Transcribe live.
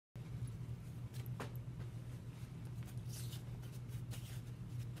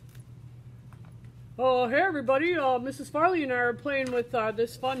Oh, hey everybody, Mrs. Farley and I are playing with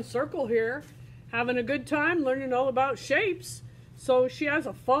this fun circle here, having a good time learning all about shapes. So she has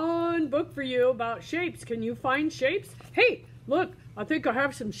a fun book for you about shapes. Can you find shapes? Hey, look, I think I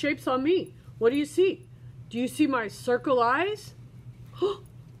have some shapes on me. What do you see? Do you see my circle eyes?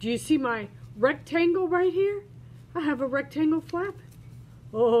 Do you see my rectangle right here? I have a rectangle flap.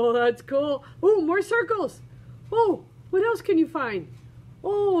 Oh, that's cool. Oh, more circles. Oh, what else can you find?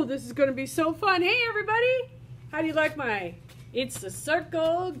 Oh, this is going to be so fun. Hey, everybody. How do you like my It's the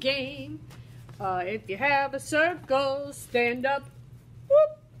Circle game? If you have a circle, stand up.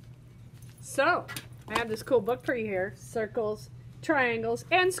 Whoop. So, I have this cool book for you here. Circles, Triangles,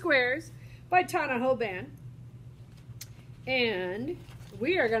 and Squares by Tana Hoban. And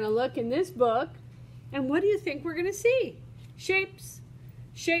we are going to look in this book. And what do you think we're going to see? Shapes.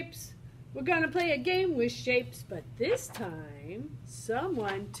 Shapes. We're going to play a game with shapes, but this time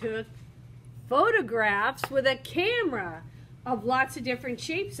someone took photographs with a camera of lots of different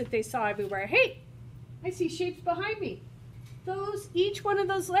shapes that they saw everywhere. Hey, I see shapes behind me. Each one of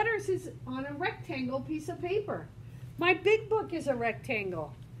those letters is on a rectangle piece of paper. My big book is a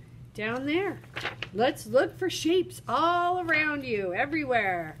rectangle. Down there. Let's look for shapes all around you,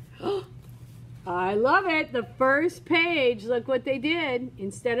 everywhere. I love it. The first page, look what they did.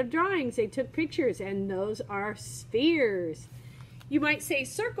 Instead of drawings, they took pictures, and those are spheres. You might say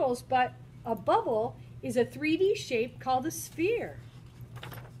circles, but a bubble is a 3D shape called a sphere.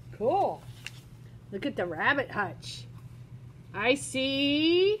 Cool. Look at the rabbit hutch. I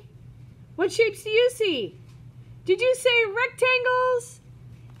see. What shapes do you see? Did you say rectangles?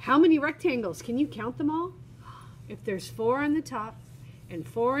 How many rectangles? Can you count them all? If there's 4 on the top and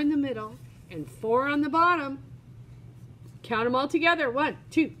 4 in the middle, and 4 on the bottom. Count them all together. 1,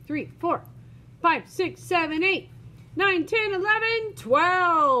 2, 3, 4, 5, 6, 7, 8, 9, 10, 11,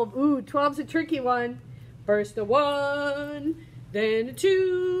 12. Ooh, 12's a tricky one. First a 1, then a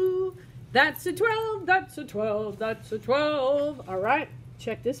 2. That's a 12, that's a 12, that's a 12. All right,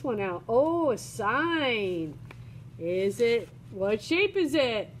 check this one out. Oh, a sign. What shape is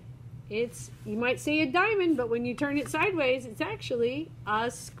it? You might say a diamond, but when you turn it sideways, it's actually a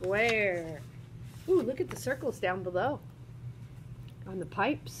square. Ooh, look at the circles down below on the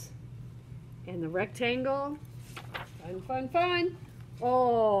pipes and the rectangle. Fun, fun, fun.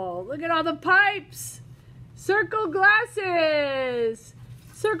 Oh, look at all the pipes. Circle glasses.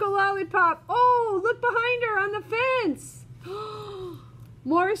 Circle lollipop. Oh, look behind her on the fence.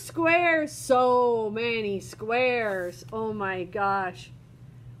 More squares. So many squares. Oh my gosh.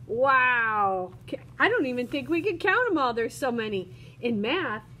 Wow, I don't even think we could count them all. There's so many. In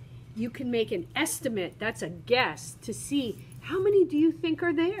math, you can make an estimate, that's a guess, to see how many do you think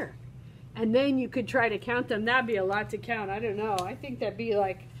are there. And then you could try to count them. That'd be a lot to count. I don't know. I think that'd be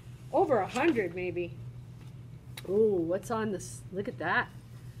like over 100 maybe. Ooh, what's on this? Look at that.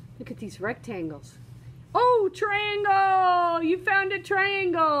 Look at these rectangles. Oh, triangle! You found a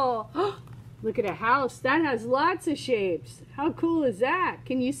triangle. Look at a house. That has lots of shapes. How cool is that?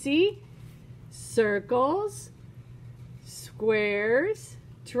 Can you see? Circles, squares,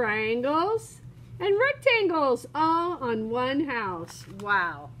 triangles, and rectangles all on one house.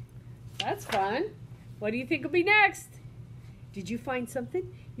 Wow. That's fun. What do you think will be next? Did you find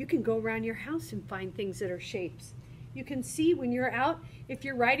something? You can go around your house and find things that are shapes. You can see when you're out. If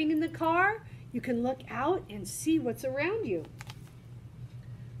you're riding in the car, you can look out and see what's around you.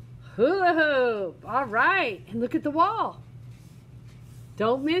 Hula hoop. All right. And look at the wall.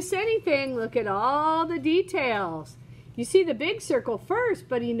 Don't miss anything. Look at all the details. You see the big circle first,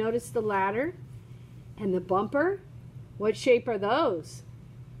 but you notice the ladder and the bumper. What shape are those?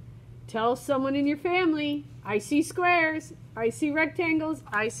 Tell someone in your family. I see squares. I see rectangles.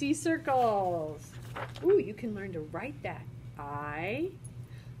 I see circles. Ooh, you can learn to write that. I,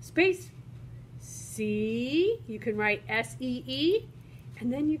 space, C. You can write S-E-E.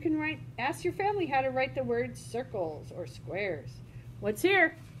 And then you can ask your family how to write the word circles or squares. What's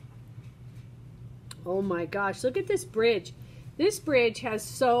here? Oh my gosh, look at this bridge. This bridge has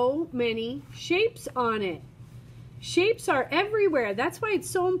so many shapes on it. Shapes are everywhere. That's why it's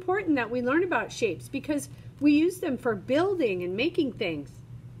so important that we learn about shapes, because we use them for building and making things.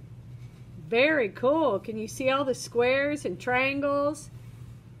 Very cool. Can you see all the squares and triangles?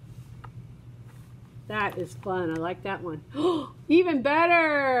 That is fun. I like that one. Even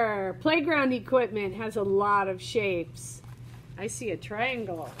better! Playground equipment has a lot of shapes. I see a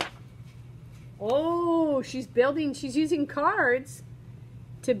triangle. Oh, she's using cards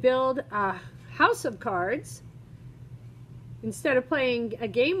to build a house of cards. Instead of playing a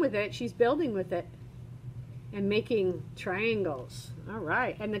game with it, she's building with it. and making triangles. All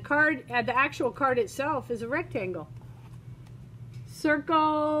right, and the card, the actual card itself is a rectangle.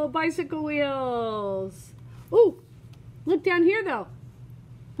 Circle, bicycle wheels. Ooh, look down here though.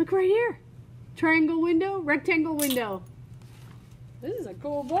 Look right here. Triangle window, rectangle window. This is a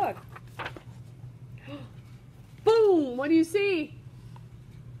cool book. Boom, what do you see?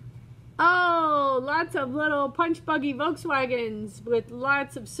 Oh, lots of little punch buggy Volkswagens with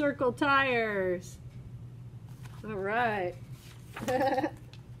lots of circle tires. All right.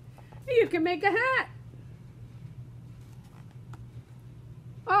 You can make a hat.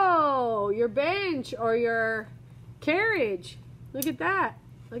 Oh, your bench or your carriage. Look at that.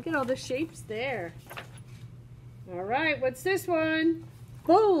 Look at all the shapes there. All right, what's this one?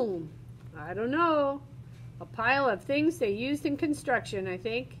 Boom. I don't know. A pile of things they used in construction, I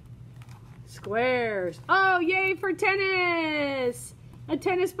think. Squares. Oh, yay for tennis. A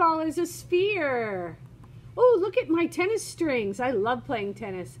tennis ball is a sphere. Oh, look at my tennis strings. I love playing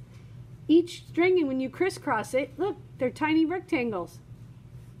tennis. Each string, and when you crisscross it, look, they're tiny rectangles.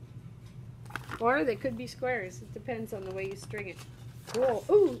 Or they could be squares. It depends on the way you string it. Cool.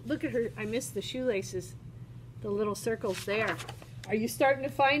 Ooh, look at her. I missed the shoelaces. The little circles there. Are you starting to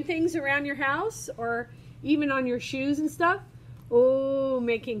find things around your house or even on your shoes and stuff? Oh,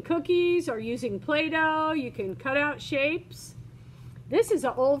 making cookies or using Play-Doh. You can cut out shapes. This is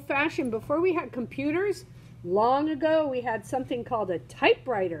an old-fashioned, before we had computers, long ago we had something called a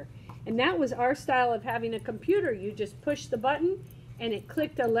typewriter. And that was our style of having a computer. You just push the button and it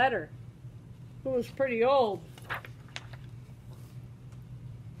clicked a letter. It was pretty old.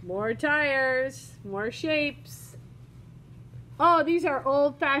 More tires, more shapes. Oh, these are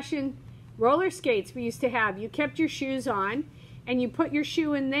old-fashioned roller skates we used to have. You kept your shoes on and you put your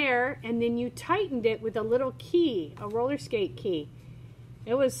shoe in there and then you tightened it with a little key, a roller skate key.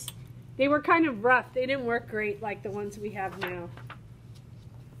 They were kind of rough. They didn't work great like the ones we have now.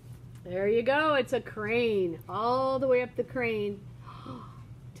 There you go. It's a crane. All the way up the crane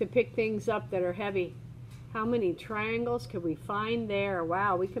to pick things up that are heavy. How many triangles could we find there?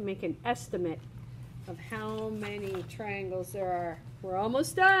 Wow, we can make an estimate of how many triangles there are. We're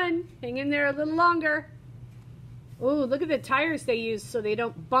almost done. Hang in there a little longer. Ooh, look at the tires they use so they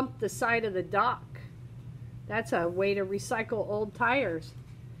don't bump the side of the dock. That's a way to recycle old tires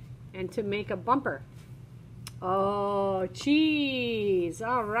and to make a bumper. Oh, cheese.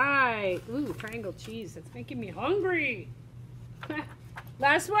 All right. Ooh, triangle cheese. That's making me hungry.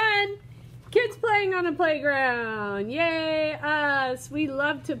 Last one. Kids playing on a playground. Yay, us. We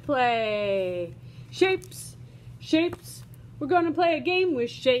love to play. Shapes. Shapes. We're going to play a game with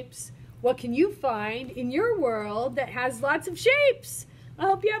shapes. What can you find in your world that has lots of shapes? I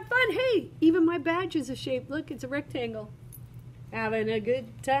hope you have fun. Hey, even my badge is a shape. Look, it's a rectangle. Having a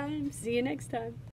good time. See you next time.